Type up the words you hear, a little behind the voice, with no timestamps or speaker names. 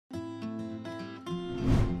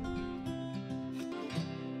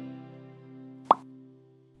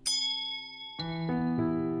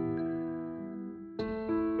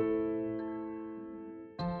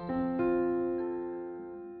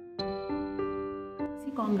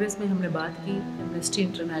कांग्रेस में हमने बात की एमनेस्टी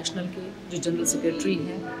इंटरनेशनल के जो जनरल सेक्रेटरी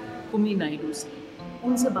हैं कुमी नायडू से।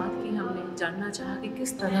 उनसे बात की, हमने जानना चाहा कि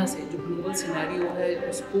किस तरह से जो ग्लोबल सिनेरियो है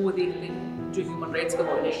उसको वो देखते हैं, जो ह्यूमन राइट्स का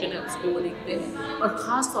वायलेशन है उसको वो देखते हैं, और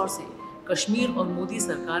ख़ास तौर से कश्मीर और मोदी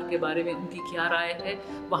सरकार के बारे में उनकी क्या राय है,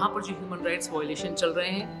 वहाँ पर जो ह्यूमन राइट्स वायलेशन चल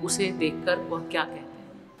रहे हैं उसे देखकर वह क्या कहते हैं।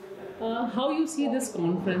 How you see this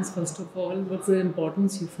conference, first of all? What's the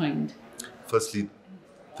importance you find? Firstly,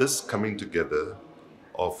 this coming together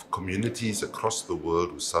of communities across the world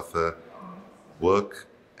who suffer work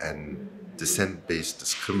and dissent-based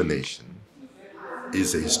discrimination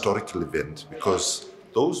is a historical event, because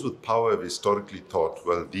those with power have historically thought,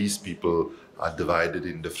 well, these people are divided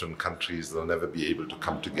in different countries, they'll never be able to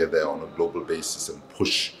come together on a global basis and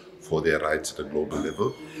push for their rights at a global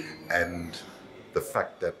level. And the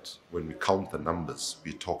fact that when we count the numbers,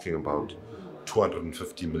 we're talking about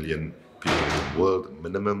 250 million people in the world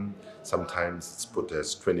minimum. Sometimes it's put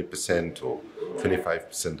as 20% or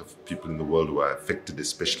 25% of people in the world who are affected,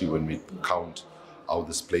 especially when we count how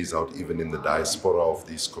this plays out even in the diaspora of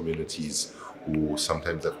these communities who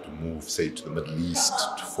sometimes have to move, say, to the Middle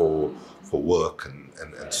East for work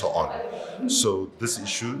and so on. So this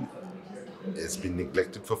issue has been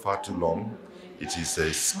neglected for far too long. It is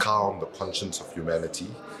a scar on the conscience of humanity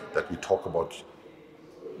that we talk about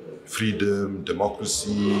freedom,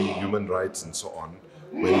 democracy, human rights, and so on,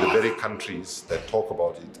 when the very countries that talk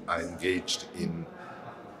about it are engaged in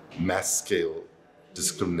mass-scale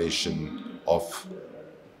discrimination of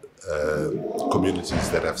communities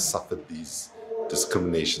that have suffered these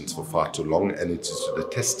discriminations for far too long. And it is the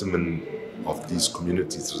testament of these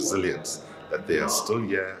communities' resilience that they are still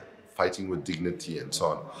here, fighting with dignity and so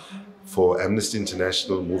on. For Amnesty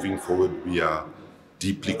International, moving forward, we are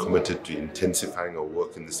deeply committed to intensifying our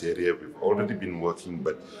work in this area. We've already been working,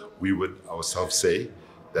 but we would ourselves say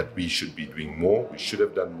that we should be doing more, we should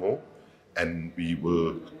have done more, and we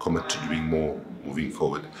will commit to doing more moving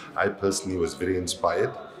forward. I personally was very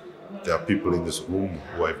inspired. There are people in this room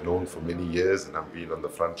who I've known for many years, and I've been on the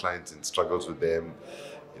front lines in struggles with them,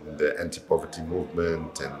 in the anti-poverty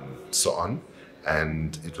movement and so on.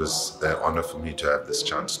 And it was an honor for me to have this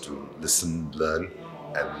chance to listen, learn,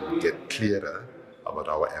 and get clearer about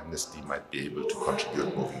how Amnesty might be able to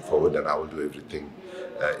contribute moving forward, and I will do everything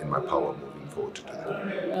in my power moving forward to do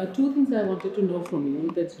that. Two things I wanted to know from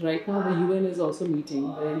you, that right now the UN is also meeting,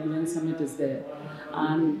 the UN summit is there,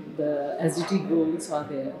 and the SDG goals are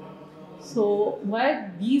there. So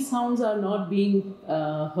why these sounds are not being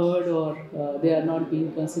heard, or they are not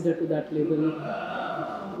being considered to that level?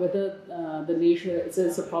 Whether the nation,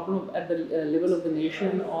 it's a problem at the level of the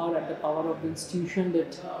nation or at the power of the institution,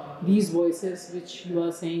 that these voices, which you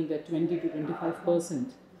are saying that 20 to 25%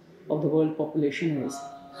 of the world population is,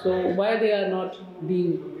 so why they are not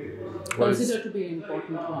being considered to be an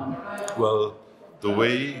important one? Well, the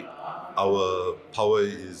way our power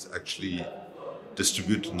is actually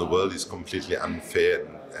distributed in the world is completely unfair,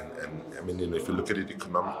 and I mean, if you look at it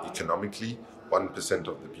economically, 1%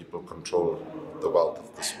 of the people control the wealth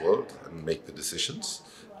of this world and make the decisions,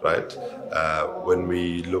 right? When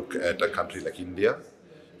we look at a country like India,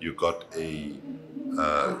 you got a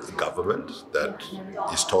government that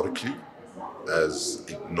historically has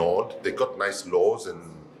ignored. They got nice laws and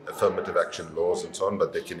affirmative action laws and so on,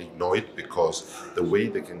 but they can ignore it because the way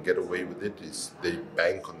they can get away with it is they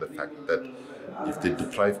bank on the fact that if they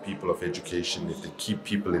deprive people of education, if they keep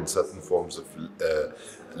people in certain forms of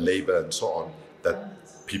labor and so on,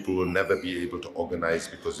 that people will never be able to organize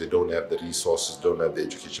because they don't have the resources, don't have the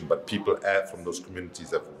education. But people from those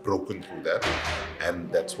communities have broken through that,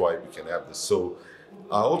 and that's why we can have this. So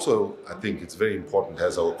I think it's very important,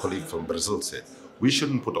 as our colleague from Brazil said, we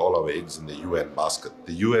shouldn't put all our eggs in the UN basket.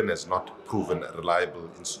 The UN has not proven a reliable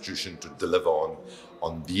institution to deliver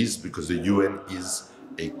on these, because the UN is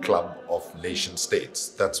a club of nation states.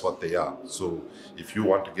 That's what they are. So if you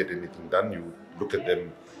want to get anything done, you look at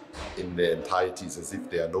them in their entireties as if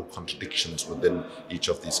there are no contradictions within each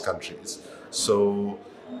of these countries. So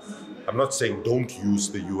I'm not saying don't use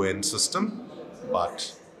the UN system,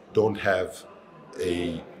 but don't have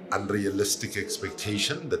a unrealistic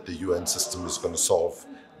expectation that the UN system is going to solve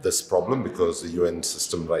this problem, because the UN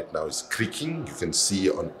system right now is creaking. You can see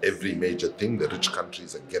on every major thing, the rich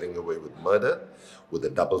countries are getting away with murder, with a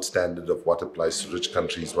double standard of what applies to rich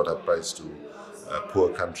countries, what applies to poor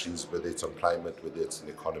countries, whether it's on climate, whether it's in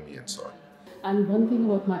economy and so on. And one thing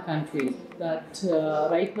about my country, that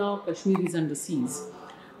right now Kashmir is under siege,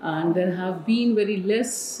 and there have been very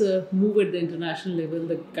less move at the international level,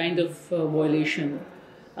 the kind of violation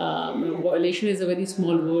Violation is a very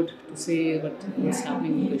small word to say what is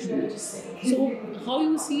happening in Kashmir. So, how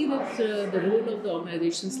you see that the role of the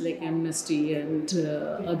organizations like Amnesty and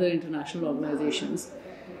other international organizations,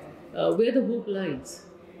 where the hope lies?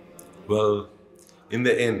 Well, in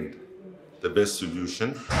the end, the best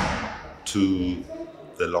solution to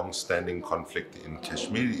the long-standing conflict in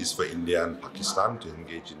Kashmir is for India and Pakistan to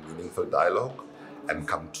engage in meaningful dialogue and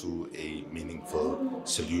come to a meaningful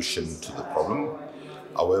solution to the problem.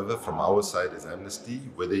 However, from our side as Amnesty,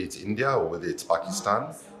 whether it's India or whether it's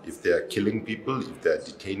Pakistan, if they are killing people, if they are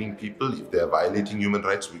detaining people, if they are violating human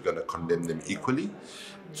rights, we're going to condemn them equally.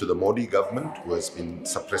 To the Modi government, who has been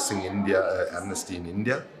suppressing Amnesty in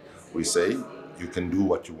India, we say you can do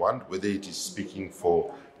what you want, whether it is speaking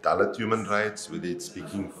for Dalit human rights, whether it's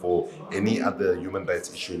speaking for any other human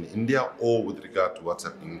rights issue in India, or with regard to what's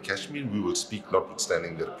happening in Kashmir, we will speak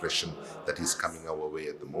notwithstanding the repression that is coming our way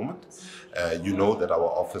at the moment. You know that our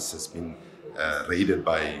office has been raided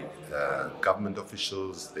by government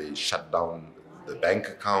officials. They shut down the bank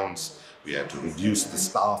accounts. We had to reduce the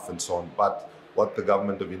staff and so on. But what the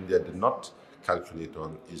government of India did not calculate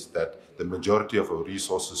on is that the majority of our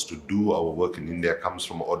resources to do our work in India comes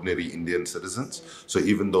from ordinary Indian citizens. So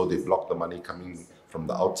even though they block the money coming from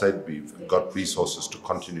the outside, we've got resources to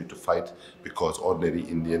continue to fight because ordinary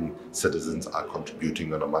Indian citizens are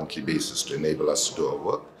contributing on a monthly basis to enable us to do our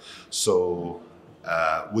work. So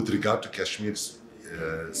with regard to Kashmir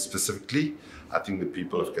specifically, I think the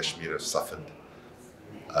people of Kashmir have suffered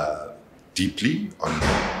deeply on,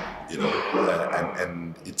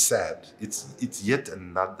 and it's sad. It's yet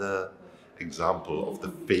another example of the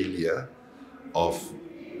failure of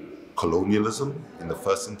colonialism in the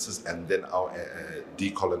first instance, and then our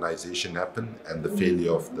decolonization happened, and the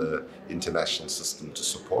failure of the international system to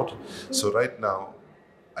support. So right now,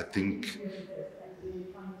 I think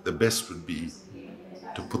the best would be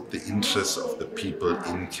to put the interests of the people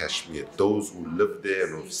in Kashmir, those who live there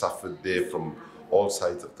and who've suffered there from all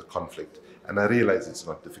sides of the conflict. And I realize it's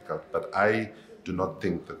not difficult, but I do not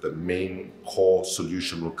think that the main core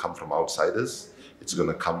solution will come from outsiders. It's going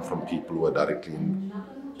to come from people who are directly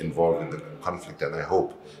involved in the conflict. And I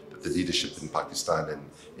hope that the leadership in Pakistan and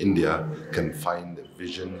India can find a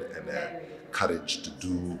vision and a courage to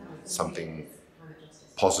do something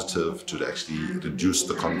positive to actually reduce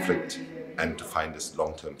the conflict and to find this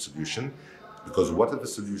long-term solution. Because whatever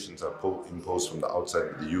solutions are imposed from the outside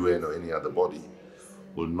of the UN or any other body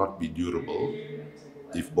will not be durable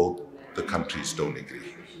if both the countries don't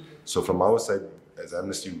agree. So from our side, as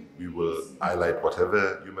Amnesty, we will highlight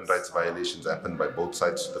whatever human rights violations happen by both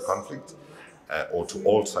sides of the conflict, or to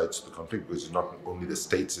all sides of the conflict, because it's not only the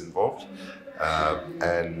states involved.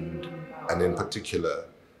 And in particular,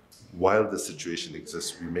 while the situation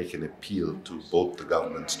exists, we make an appeal to both the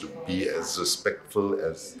governments to be as respectful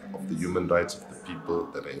as of the human rights of the people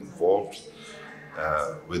that are involved,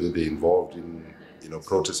 whether they're involved in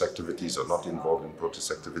protest activities or not involved in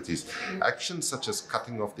protest activities. Actions such as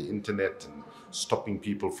cutting off the internet and stopping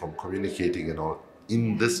people from communicating and all,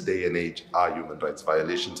 in this day and age, are human rights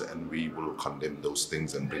violations, and we will condemn those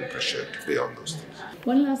things and bring pressure to bear on those things.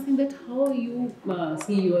 One last thing, that how you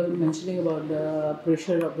see, you are mentioning about the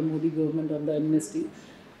pressure of the Modi government on the amnesty,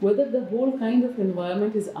 whether the whole kind of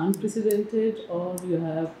environment is unprecedented, or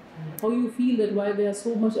how you feel that why they are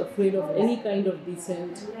so much afraid of any kind of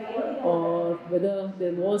dissent, or whether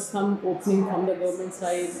there was some opening from the government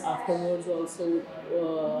side afterwards also.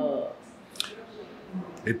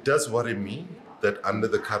 It does worry me that under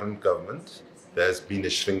the current government, there's been a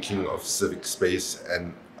shrinking of civic space,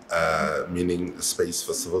 and meaning the space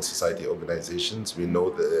for civil society organizations. We know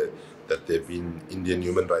that there have been Indian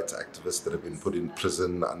human rights activists that have been put in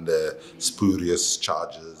prison under spurious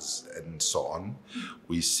charges and so on.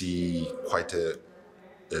 We see quite a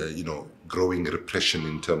growing repression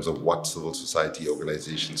in terms of what civil society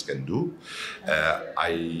organizations can do.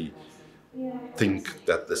 I think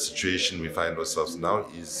that the situation we find ourselves now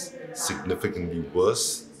is significantly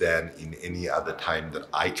worse than in any other time that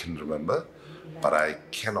I can remember, but I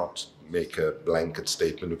cannot make a blanket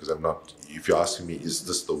statement because I'm not, if you're asking me, is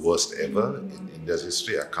this the worst ever in India's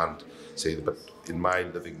history? I can't say that, but in my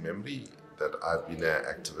living memory that I've been an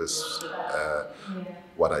activist,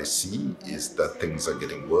 what I see is that things are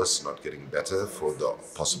getting worse, not getting better for the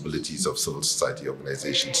possibilities of civil society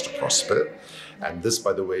organizations to prosper. And this,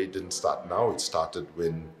 by the way, didn't start now. It started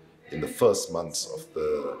when, in the first months of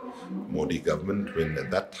the Modi government, when at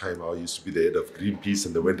that time I used to be the head of Greenpeace,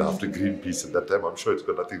 and they went after Greenpeace at that time. I'm sure it's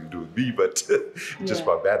got nothing to do with me, but just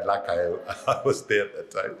by bad luck, I was there at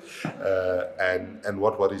that time. And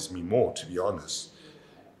what worries me more, to be honest,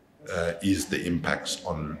 is the impacts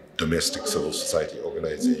on domestic civil society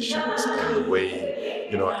organizations and the way,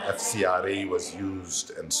 FCRA was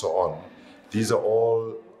used and so on. These are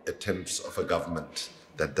all attempts of a government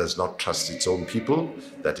that does not trust its own people,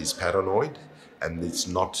 that is paranoid, and it's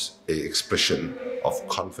not an expression of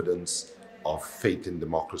confidence, of faith in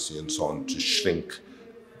democracy and so on, to shrink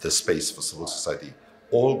the space for civil society.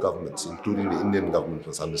 All governments, including the Indian government,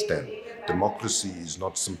 must understand democracy is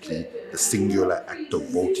not simply the singular act of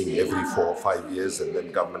voting every 4 or 5 years and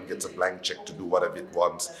then government gets a blank check to do whatever it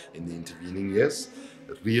wants in the intervening years.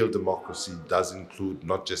 Real democracy does include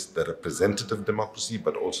not just the representative democracy,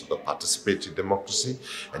 but also the participatory democracy.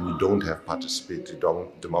 And you don't have participatory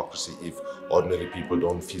democracy if ordinary people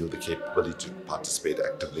don't feel the capability to participate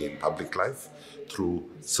actively in public life through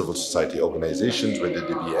civil society organizations, whether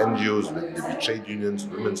they be NGOs, whether they be trade unions,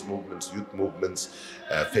 women's movements, youth movements,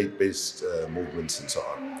 faith-based movements, and so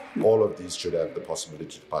on. All of these should have the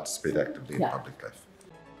possibility to participate actively in public life.